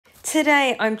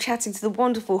Today I'm chatting to the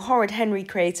wonderful Horrid Henry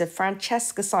creator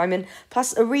Francesca Simon,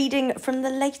 plus a reading from the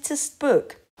latest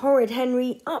book, Horrid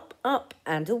Henry Up, Up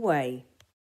and Away.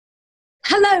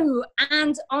 Hello,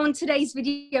 and on today's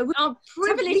video, our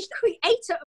privileged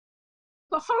creator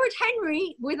for Horrid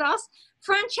Henry with us,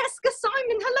 Francesca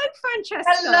Simon. Hello,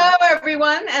 Francesca. Hello,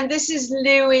 everyone, and this is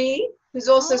Louis, who's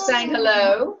also saying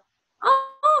hello.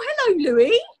 Oh, hello,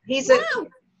 Louis.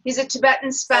 He's a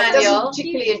Tibetan Spaniel. Doesn't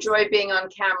particularly enjoy being on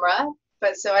camera,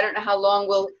 but so I don't know how long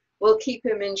we'll keep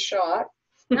him in shot.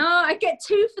 No, I get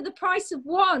two for the price of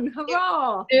one.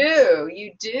 Hurrah!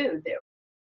 You do.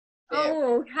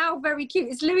 Oh, how very cute.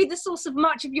 Is Louis the source of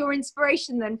much of your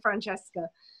inspiration then, Francesca?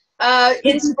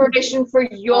 Inspiration for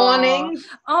yawning.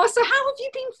 Oh, so how have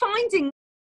you been finding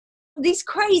these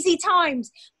crazy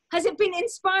times? Has it been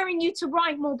inspiring you to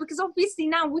write more? Because obviously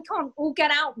now we can't all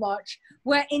get out much.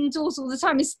 We're indoors all the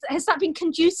time. Has that been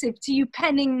conducive to you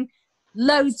penning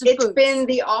loads of books? It's been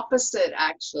the opposite,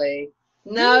 actually.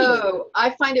 No,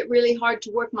 I find it really hard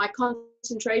to work. My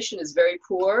concentration is very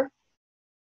poor.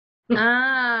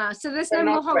 Ah, so there's no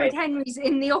more Horrid Henrys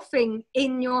in the offing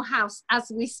in your house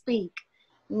as we speak?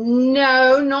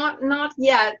 No, not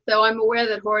yet, though I'm aware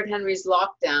that Horrid Henry's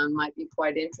lockdown might be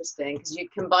quite interesting because you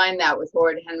combine that with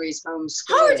Horrid Henry's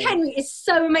homeschooling. Horrid Henry is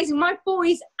so amazing. My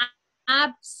boys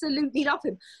absolutely love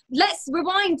him. Let's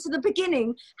rewind to the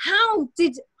beginning. How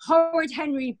did Horrid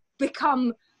Henry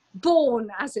become born,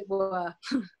 as it were?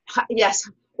 Yes.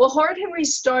 Well, Horrid Henry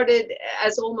started,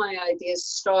 as all my ideas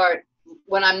start,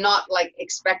 when I'm not like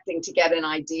expecting to get an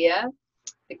idea.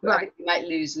 Right. I think we might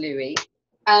lose Louis.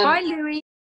 Hi, Louis.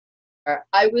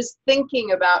 I was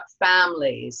thinking about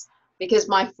families because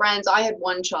my friends, I had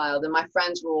one child and my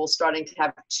friends were all starting to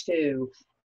have two.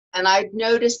 And I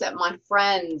noticed that my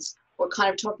friends were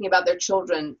kind of talking about their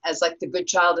children as like the good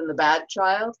child and the bad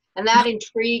child. And that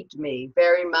intrigued me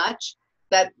very much,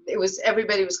 that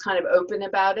everybody was kind of open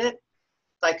about it.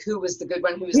 Like who was the good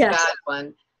one, who was the bad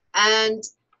one. And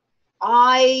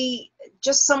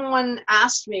someone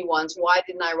asked me once, why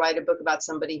didn't I write a book about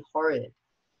somebody horrid?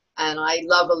 And I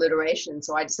love alliteration.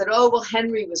 So I said, oh, well,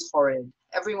 Henry was horrid.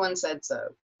 Everyone said so.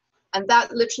 And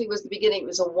that literally was the beginning. It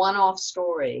was a one-off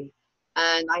story.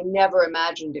 And I never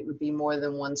imagined it would be more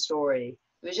than one story.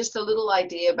 It was just a little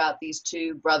idea about these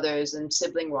two brothers and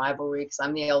sibling rivalry, because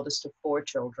I'm the eldest of 4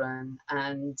 children.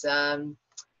 And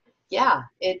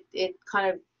it kind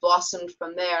of blossomed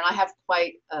from there. And I have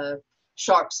quite a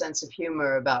sharp sense of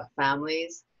humor about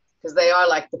families, because they are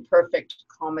like the perfect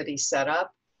comedy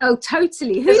setup. Oh,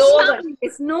 totally. Whose family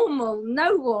is normal?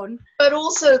 No one. But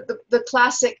also the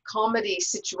classic comedy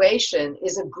situation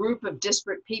is a group of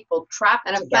disparate people trapped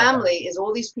together. And a family is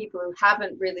all these people who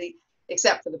haven't really,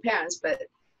 except for the parents, but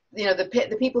you know,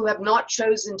 the people who have not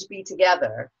chosen to be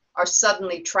together are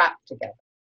suddenly trapped together.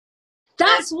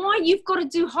 That's why you've got to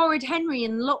do Horrid Henry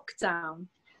in lockdown.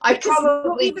 I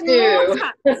probably do.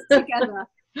 Together.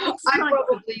 I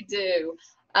probably do.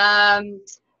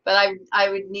 But I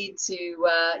would need to,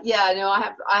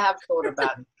 I have thought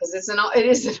about it, because it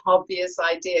is an obvious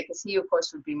idea, because he, of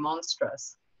course, would be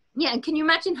monstrous. Yeah, and can you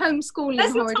imagine homeschooling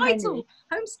Horrid Henry?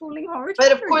 Homeschooling Horrid But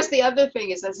Henry. Of course, the other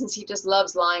thing is that since he just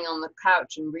loves lying on the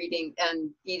couch and reading and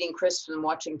eating crisps and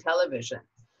watching television,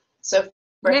 so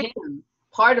for him,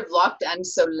 part of lockdown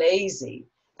is so lazy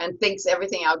and thinks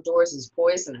everything outdoors is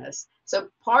poisonous. So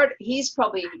he's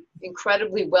probably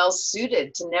incredibly well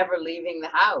suited to never leaving the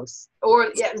house, or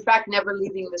in fact, never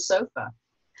leaving the sofa.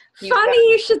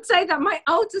 Funny you should say that. My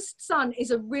oldest son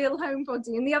is a real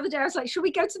homebody. And the other day I was like, should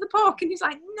we go to the park? And he's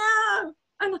like, no.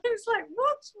 And I was like,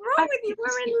 what's wrong with you?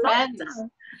 We're in lockdown.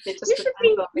 You should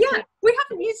be, we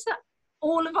haven't used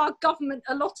all of our government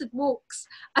allotted walks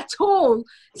at all.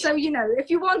 So, you know, if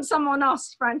you want some on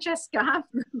us, Francesca, have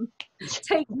them.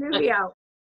 Take Louis out.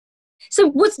 So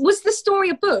was the story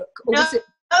a book? Or was it?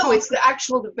 No, it's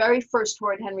the very first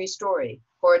Horrid Henry story.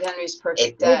 Horrid Henry's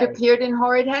Perfect Day. It appeared in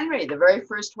Horrid Henry, the very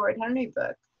first Horrid Henry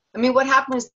book. I mean, what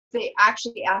happened is they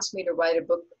actually asked me to write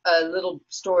a little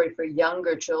story for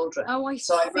younger children. Oh, I see.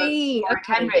 So I wrote Horrid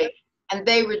Henry, and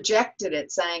they rejected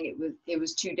it, saying it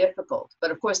was too difficult.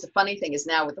 But of course, the funny thing is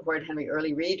now with the Horrid Henry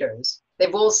early readers,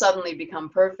 they've all suddenly become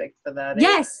perfect for that.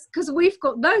 Yes, because we've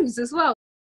got those as well.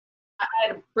 I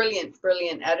had a brilliant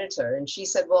editor, and she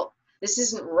said, well, this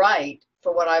isn't right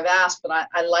for what I've asked, but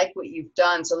I like what you've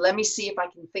done. So let me see if I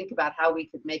can think about how we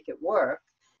could make it work.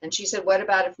 And she said, what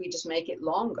about if we just make it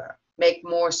longer, make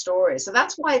more stories? So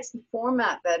that's why it's the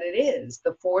format that it is,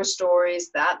 the 4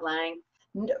 stories, that length.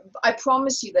 I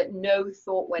promise you that no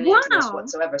thought went into this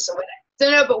whatsoever.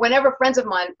 But whenever friends of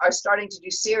mine are starting to do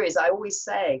series, I always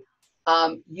say,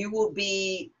 you will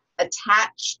be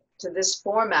attached to this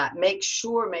format, make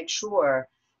sure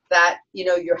that, you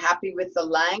know, you're happy with the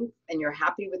length and you're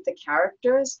happy with the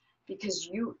characters, because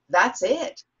that's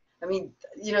it. I mean,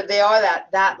 you know, they are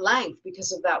that length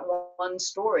because of that one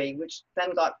story, which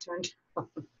then got turned on.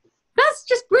 That's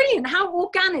just brilliant. How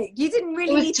organic. You didn't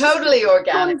really need totally to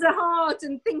organic. ponder hard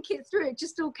and think it through. It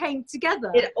just all came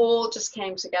together. It all just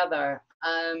came together.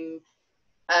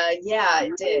 Yeah,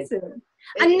 it did.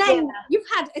 And then you've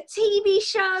had a TV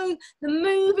show, the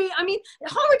movie. I mean,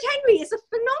 Horrid Henry is a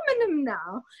phenomenon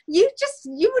now. You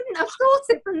wouldn't have thought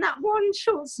it from that one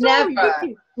short story.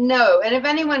 Never. No. And if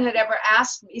anyone had ever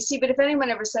asked me, but if anyone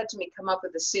ever said to me, come up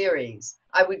with a series,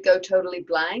 I would go totally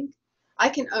blank. I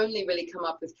can only really come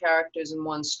up with characters in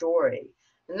one story.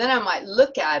 And then I might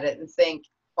look at it and think,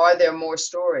 are there more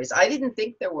stories? I didn't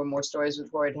think there were more stories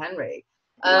with Horrid Henry.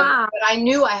 Wow. But I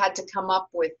knew I had to come up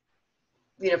with,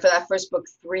 you know, for that first book,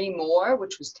 3 more,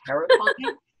 which was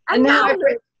terrifying. And now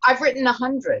I've written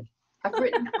 100. I've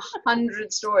written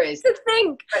 100 stories. To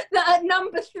think that at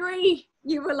number 3,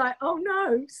 you were like, oh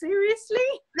no, seriously?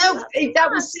 No, that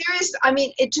was serious. I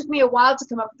mean, it took me a while to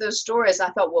come up with those stories. I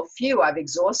thought, well, phew, I've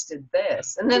exhausted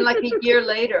this. And then like a year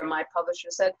later, my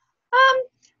publisher said,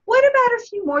 what about a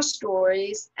few more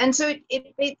stories? And so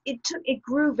it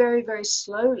grew very, very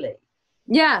slowly.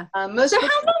 Yeah. So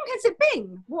how long has it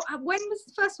been? When was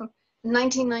the first one?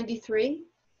 1993.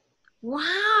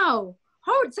 Wow.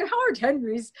 Horrid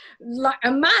Henry's like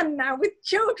a man now with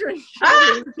children.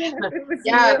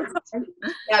 Yeah,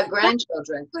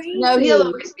 grandchildren. No, he'll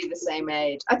always be the same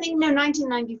age. I think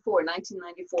 1994.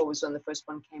 1994 was when the first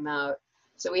one came out.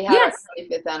 So we had our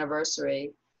 25th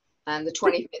anniversary, and the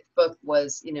 25th book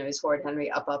was, you know, is Horrid Henry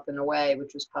Up, Up and Away,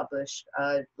 which was published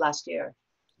last year.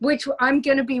 Which I'm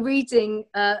going to be reading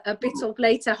a bit of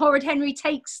later. Horrid Henry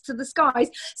Takes to the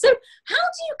Skies. So how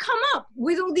do you come up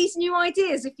with all these new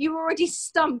ideas if you were already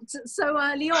stumped so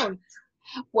early on?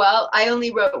 Well, I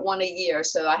only wrote one a year,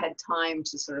 so I had time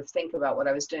to sort of think about what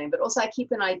I was doing. But also I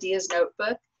keep an ideas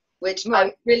notebook, which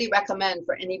I really recommend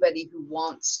for anybody who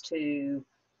wants to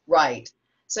write.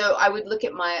 So I would look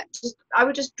at I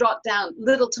would just jot down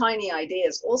little tiny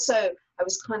ideas. Also,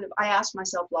 I asked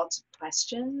myself lots of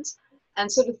questions. And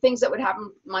sort of things that would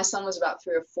happen. My son was about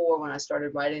 3 or 4 when I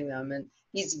started writing them, and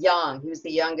he's young. He was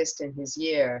the youngest in his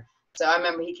year. So I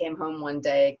remember he came home one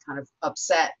day kind of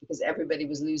upset because everybody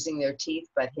was losing their teeth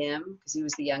but him, because he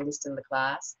was the youngest in the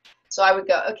class. So I would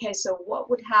go, okay, so what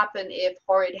would happen if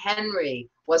Horrid Henry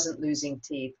wasn't losing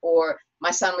teeth? Or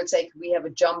my son would say, could we have a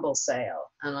jumble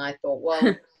sale? And I thought,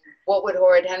 well, what would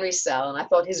Horrid Henry sell? And I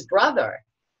thought his brother,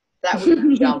 that would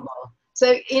be jumble.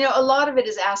 So, you know, a lot of it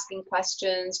is asking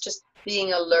questions, just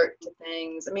being alert to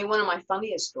things. I mean, one of my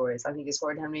funniest stories, I think, is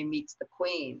Horrid Henry Meets the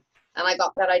Queen. And I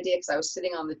got that idea because I was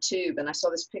sitting on the tube and I saw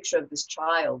this picture of this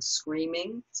child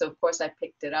screaming. So, of course, I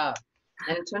picked it up.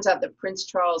 And it turns out that Prince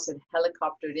Charles had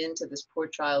helicoptered into this poor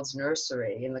child's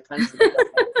nursery in the country.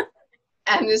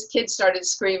 And this kid started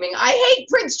screaming, I hate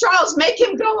Prince Charles, make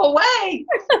him go away.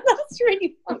 That's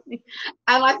really funny.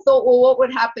 And I thought, well, what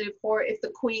would happen if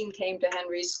the Queen came to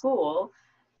Henry's school?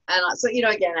 And so, you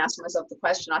know, again, asked myself the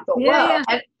question. I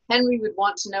thought, Henry would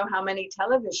want to know how many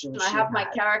televisions. I have my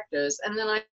characters, and then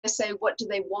I say, what do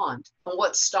they want? And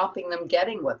what's stopping them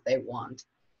getting what they want?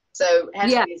 So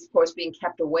Henry is, of course, being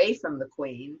kept away from the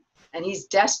Queen, and he's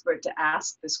desperate to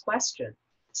ask this question.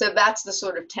 So that's the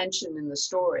sort of tension in the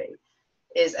story.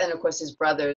 And of course, his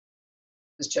brother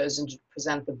was chosen to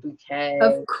present the bouquet.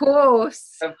 Of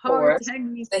course. So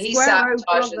he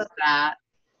sabotages that.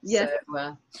 Yes.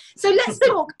 So let's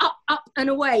talk up and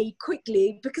away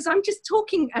quickly, because I'm just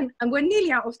talking and we're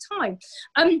nearly out of time.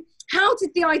 How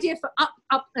did the idea for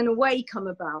up and away come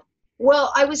about?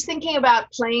 Well, I was thinking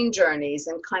about plane journeys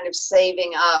and kind of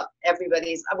saving up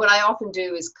what I often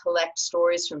do is collect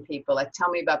stories from people. Like, tell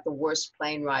me about the worst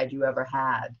plane ride you ever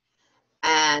had.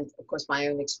 And of course, my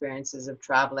own experiences of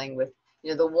traveling with,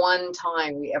 you know, the one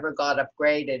time we ever got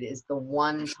upgraded is the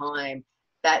one time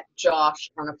that Josh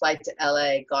on a flight to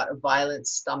LA got a violent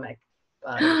stomach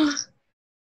bug.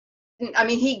 I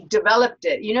mean, he developed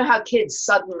it. You know how kids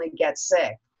suddenly get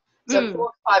sick. So 4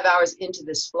 or 5 hours into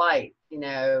this flight, you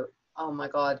know, oh my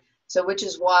God. So which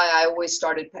is why I always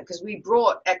started, because we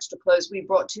brought extra clothes. We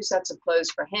brought 2 sets of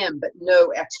clothes for him, but no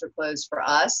extra clothes for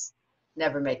us.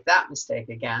 Never make that mistake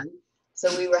again.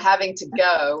 So we were having to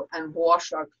go and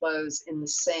wash our clothes in the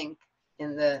sink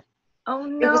in the. Oh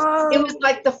no! It was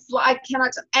like I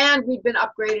cannot. And we'd been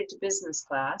upgraded to business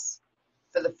class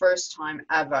for the first time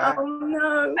ever. Oh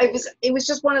no! It was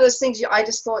just one of those things. I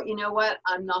just thought, you know what?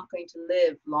 I'm not going to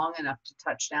live long enough to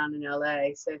touch down in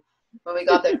LA. So when we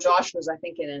got there, Josh was, I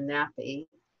think, in a nappy,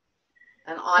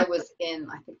 And I was in,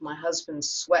 I think, my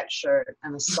husband's sweatshirt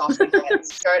and a soft-white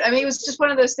skirt. I mean, it was just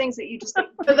one of those things that you just,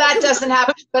 but that doesn't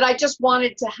happen. But I just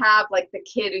wanted to have like the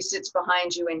kid who sits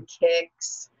behind you and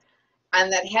kicks,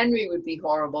 and that Henry would be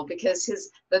horrible, because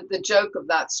the joke of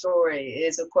that story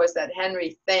is, of course, that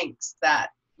Henry thinks that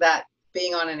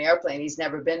being on an airplane he's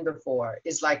never been before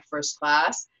is like first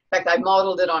class. In fact, I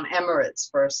modeled it on Emirates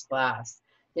first class,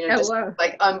 you know,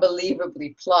 like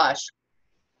unbelievably plush.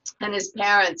 And his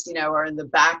parents, you know, are in the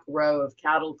back row of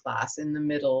cattle class in the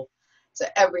middle. So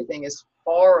everything is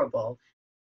horrible.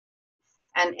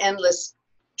 And endless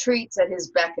treats at his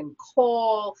beck and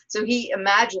call. So he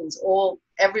imagines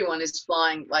everyone is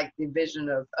flying like the vision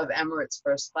of Emirates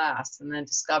first class, and then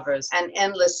discovers and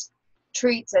endless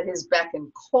treats at his beck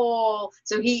and call.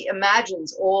 So he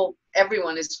imagines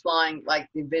everyone is flying like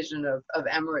the vision of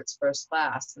Emirates first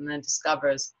class, and then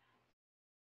discovers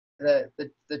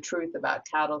the truth about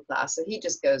cattle class. So he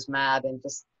just goes mad, and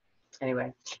just,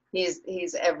 anyway,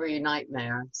 he's every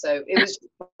nightmare. So it was just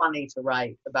funny to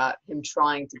write about him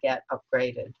trying to get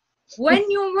upgraded.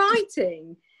 When you're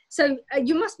writing, so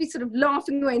you must be sort of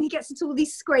laughing away, and he gets into all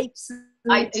these scrapes.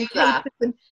 I do that.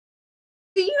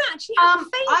 Do you actually have a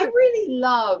favorite? I really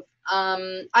love,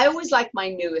 I always like my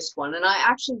newest one, and I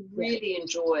actually really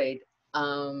enjoyed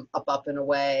Up and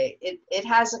Away. It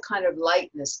has a kind of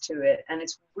lightness to it, and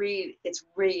it's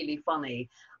really funny.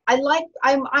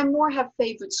 I more have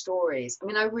favorite stories. I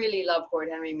mean, I really love Horrid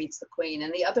Henry Meets the Queen,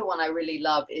 and the other one I really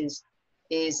love is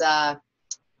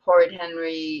Horrid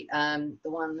Henry, the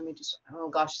one, let me just, oh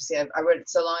gosh, you see, I read it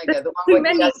so long ago. The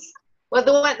one where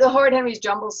the Horrid Henry's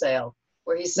Jumble Sale,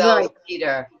 where he sells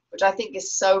Peter, which I think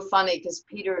is so funny, because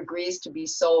Peter agrees to be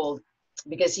sold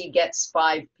because he gets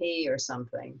 5p or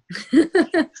something.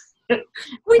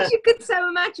 Which you could so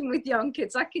imagine with young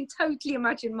kids. I can totally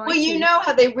imagine my you know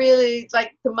how they really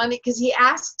like the money, because he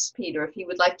asks Peter if he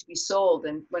would like to be sold,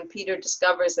 and when Peter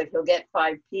discovers that he'll get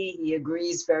 5p, he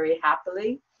agrees very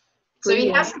happily. So he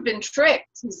hasn't been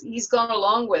tricked. He's gone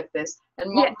along with this,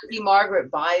 and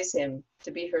Margaret buys him to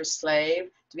be her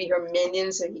slave, to be her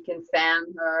minion, so he can fan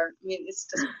her. I mean, it's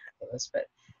just ridiculous, but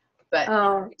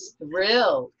he's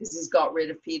thrilled because he's got rid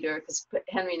of Peter, because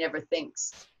Henry never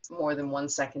thinks more than 1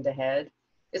 second ahead.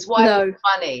 It's why it's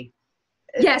funny.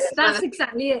 Yes, that's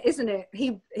exactly it, isn't it?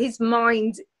 His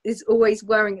mind is always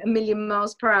whirring a million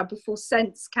miles per hour before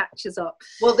sense catches up.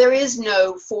 Well, there is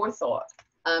no forethought.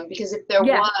 Because if there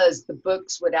was, the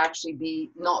books would actually be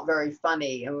not very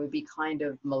funny and would be kind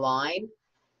of malign.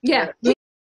 Yeah.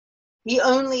 He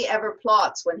only ever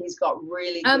plots when he's got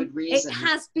really good reason. It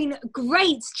has been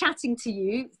great chatting to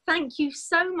you. Thank you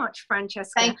so much,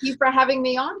 Francesca. Thank you for having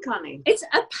me on, Connie. It's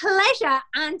a pleasure,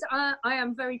 and I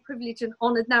am very privileged and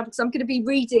honoured now, because I'm going to be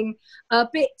reading a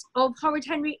bit of Horrid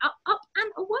Henry Up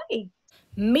and Away.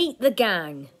 Meet the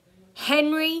gang.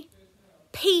 Henry,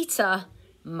 Peter,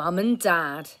 Mum and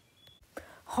Dad.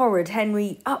 Horrid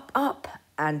Henry Up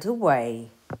and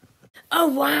Away. Oh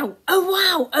wow, oh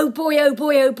wow, oh boy, oh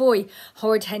boy, oh boy.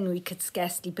 Horrid Henry could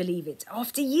scarcely believe it.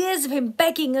 After years of him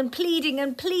begging and pleading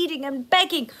and pleading and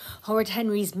begging, Horrid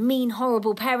Henry's mean,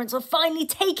 horrible parents were finally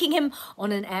taking him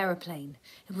on an aeroplane.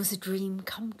 It was a dream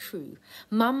come true.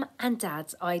 Mum and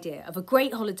Dad's idea of a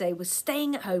great holiday was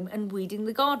staying at home and weeding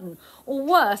the garden, or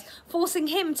worse, forcing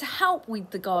him to help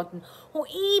weed the garden, or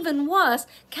even worse,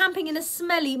 camping in a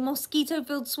smelly,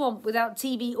 mosquito-filled swamp without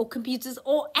TV or computers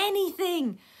or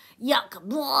anything. Yuck,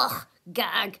 blah,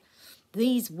 gag.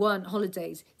 These weren't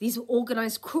holidays. These were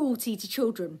organised cruelty to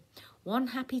children. One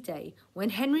happy day, when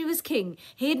Henry was king,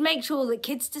 he'd make sure that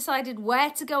kids decided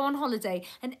where to go on holiday,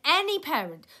 and any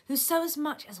parent who so as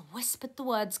much as whispered the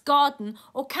words garden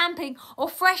or camping or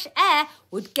fresh air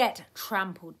would get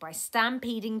trampled by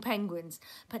stampeding penguins.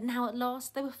 But now at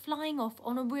last they were flying off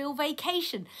on a real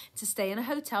vacation to stay in a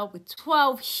hotel with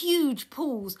 12 huge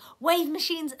pools, wave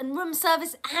machines and room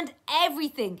service and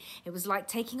everything. It was like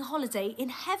taking a holiday in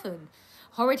heaven.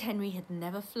 Horrid Henry had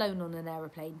never flown on an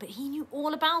aeroplane, but he knew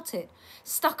all about it.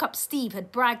 Stuck-up Steve had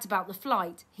bragged about the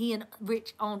flight he and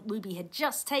rich Aunt Ruby had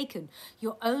just taken.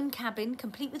 Your own cabin,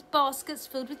 complete with baskets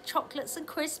filled with chocolates and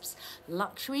crisps,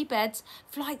 luxury beds,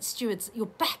 flight stewards at your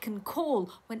beck and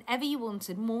call whenever you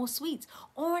wanted more sweets,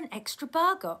 or an extra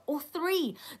burger, or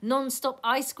 3, non-stop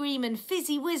ice cream and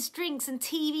fizzy whiz drinks and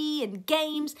TV and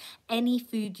games, any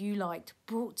food you liked,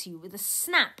 brought to you with a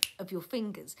snap of your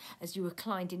fingers as you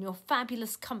reclined in your fabulous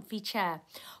comfy chair.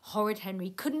 Horrid Henry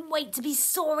couldn't wait to be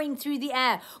soaring through the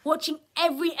air, watching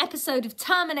every episode of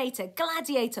Terminator,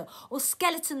 Gladiator or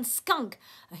Skeleton Skunk,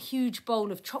 a huge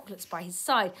bowl of chocolates by his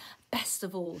side, Best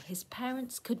of all, his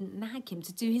parents couldn't nag him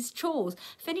to do his chores,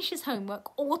 finish his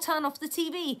homework, or turn off the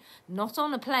TV. Not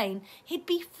on a plane. He'd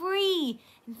be free.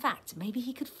 In fact, maybe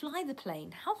he could fly the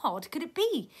plane. How hard could it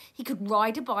be? He could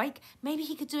ride a bike. Maybe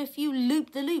he could do a few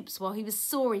loop-the-loops while he was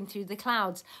soaring through the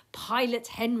clouds. Pilot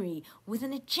Henry, with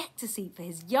an ejector seat for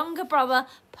his younger brother,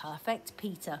 Perfect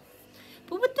Peter.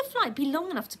 But would the flight be long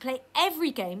enough to play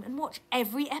every game and watch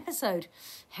every episode?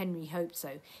 Henry hoped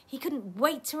so. He couldn't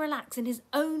wait to relax in his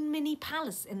own mini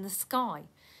palace in the sky.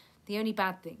 The only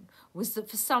bad thing was that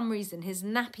for some reason his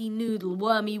nappy noodle,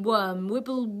 wormy worm,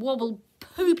 wibble wobble,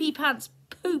 poopy pants,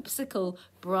 poopsicle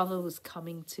brother was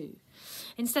coming too,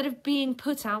 instead of being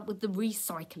put out with the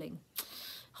recycling.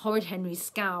 Horrid Henry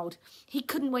scowled. He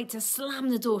couldn't wait to slam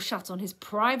the door shut on his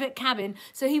private cabin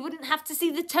so he wouldn't have to see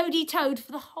the Toady Toad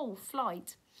for the whole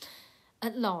flight.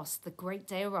 At last, the great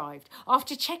day arrived.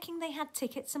 After checking they had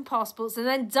tickets and passports, and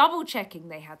then double-checking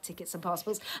they had tickets and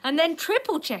passports, and then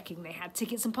triple-checking they had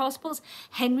tickets and passports,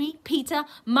 Henry, Peter,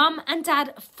 Mum and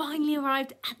Dad finally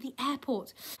arrived at the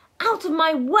airport. "Out of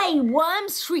my way,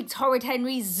 worms!" shrieked Horrid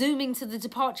Henry, zooming to the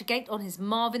departure gate on his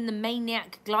Marvin the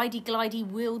Maniac glidey-glidey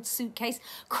wheeled suitcase,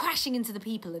 crashing into the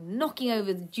people and knocking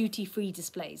over the duty-free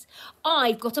displays.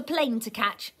 "I've got a plane to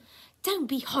catch." "Don't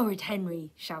be horrid, Henry,"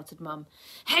 shouted Mum.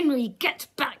 "Henry, get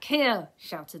back here,"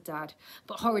 shouted Dad.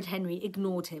 But Horrid Henry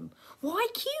ignored him. Why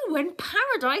queue when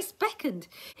paradise beckoned?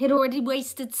 He'd already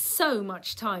wasted so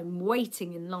much time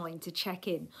waiting in line to check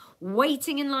in,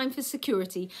 waiting in line for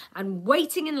security, and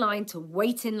waiting in line to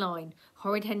wait in line.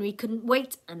 Horrid Henry couldn't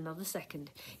wait another second.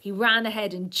 He ran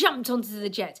ahead and jumped onto the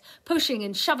jet, pushing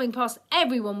and shoving past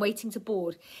everyone waiting to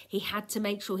board. He had to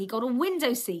make sure he got a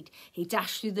window seat. He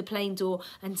dashed through the plane door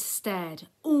and stared.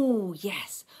 Oh,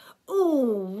 yes. Oh,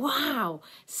 wow.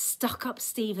 Stuck-up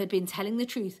Steve had been telling the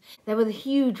truth. There were the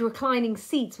huge reclining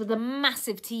seats with the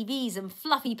massive TVs and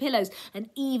fluffy pillows, and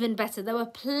even better, there were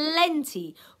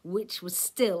plenty, which was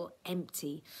still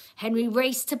empty. Henry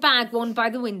raced to bag one by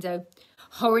the window.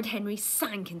 Horrid Henry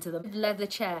sank into the leather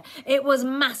chair. It was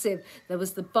massive. There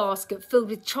was the basket filled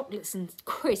with chocolates and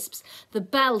crisps, the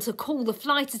bell to call the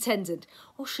flight attendant,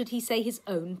 or should he say his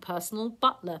own personal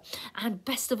butler, and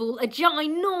best of all, a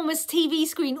ginormous TV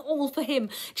screen all for him.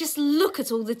 Just look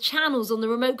at all the channels on the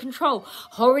remote control.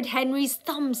 Horrid Henry's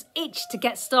thumbs itched to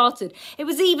get started. It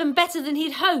was even better than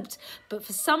he'd hoped, but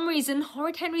for some reason,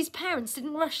 Horrid Henry's parents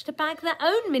didn't rush to bag their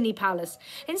own mini palace.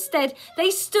 Instead,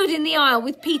 they stood in the aisle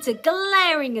with Peter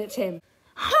glaring at him.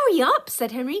 "Hurry up,"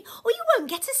 said Henry, "or you won't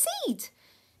get a seat."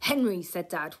 "Henry," said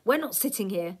Dad, "we're not sitting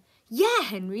here." "Yeah,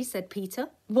 Henry," said Peter.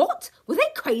 "What? Were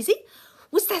they crazy?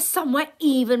 Was there somewhere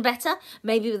even better?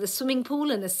 Maybe with a swimming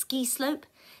pool and a ski slope?"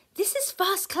 "This is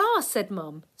first class," said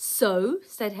Mum. "So?"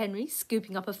 said Henry,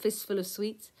 scooping up a fistful of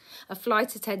sweets. A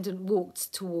flight attendant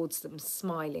walked towards them,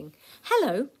 smiling.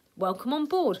 "Hello. Welcome on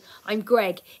board. I'm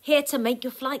Greg, here to make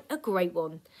your flight a great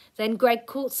one." Then Greg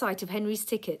caught sight of Henry's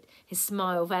ticket. His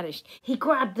smile vanished. He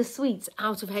grabbed the sweets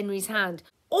out of Henry's hand.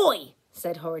 "Oi!"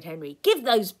 said Horrid Henry. "Give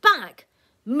those back."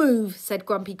 "Move," said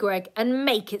Grumpy Greg, "and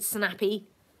make it snappy."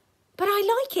 "But I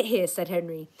like it here," said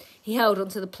Henry. He held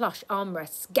onto the plush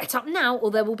armrests. "Get up now,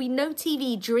 or there will be no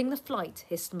TV during the flight,"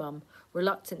 hissed Mum.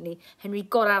 Reluctantly, Henry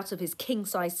got out of his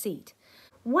king-size seat.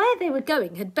 Where they were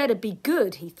going had better be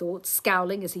good, he thought,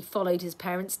 scowling as he followed his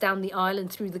parents down the aisle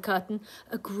and through the curtain.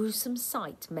 A gruesome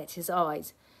sight met his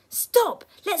eyes. "Stop!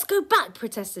 Let's go back!"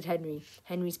 protested Henry.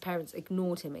 Henry's parents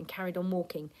ignored him and carried on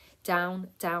walking. Down,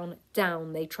 down,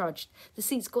 down they trudged. The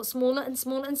seats got smaller and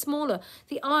smaller and smaller.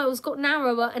 The aisles got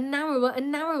narrower and narrower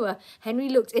and narrower. Henry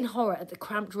looked in horror at the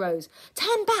cramped rows.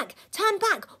 "Turn back! Turn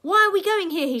back! Why are we going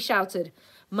here?" he shouted.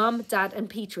 Mum, Dad and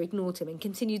Peter ignored him and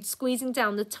continued squeezing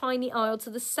down the tiny aisle to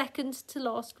the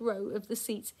second-to-last row of the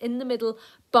seats in the middle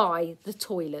by the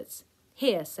toilets.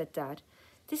 "Here," said Dad.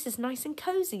 "This is nice and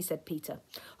cosy," said Peter.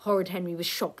 Horrid Henry was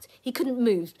shocked. He couldn't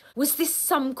move. Was this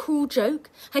some cruel joke?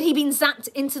 Had he been zapped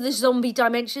into the zombie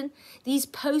dimension? These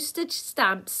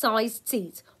postage-stamp-sized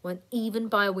seats weren't even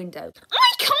by a window.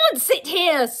 "I can't sit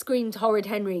here!" screamed Horrid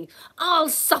Henry. "I'll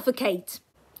suffocate."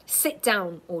 "Sit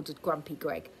down," ordered Grumpy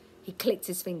Greg. He clicked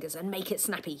his fingers. "And make it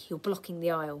snappy. You're blocking the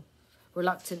aisle."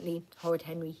 Reluctantly, Horrid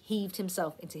Henry heaved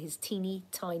himself into his teeny,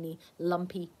 tiny,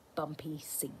 lumpy, bumpy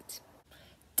seat.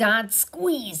 Dad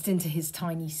squeezed into his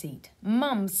tiny seat.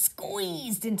 Mum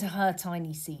squeezed into her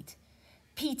tiny seat.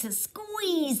 Peter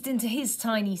squeezed into his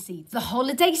tiny seat. "The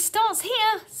holiday starts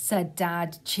here," said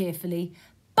Dad cheerfully.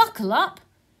 "Buckle up."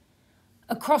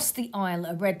 Across the aisle,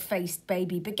 a red-faced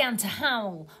baby began to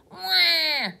howl.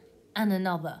 "Wah!" And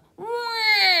another.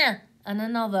 "Wah!" And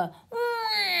another.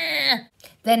 "Wah!"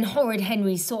 Then Horrid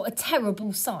Henry saw a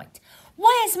terrible sight.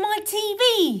 Where's my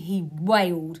TV? He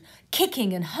wailed,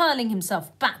 kicking and hurling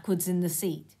himself backwards in the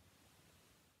seat.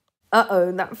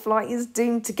 Uh-oh, that flight is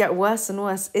doomed to get worse and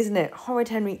worse, isn't it? Horrid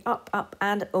Henry Up, Up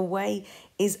and Away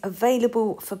is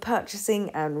available for purchasing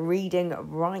and reading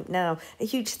right now. A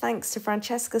huge thanks to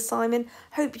Francesca Simon.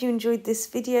 Hope you enjoyed this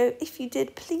video. If you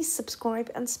did, please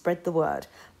subscribe and spread the word.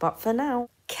 But for now,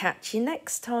 catch you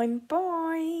next time. Bye.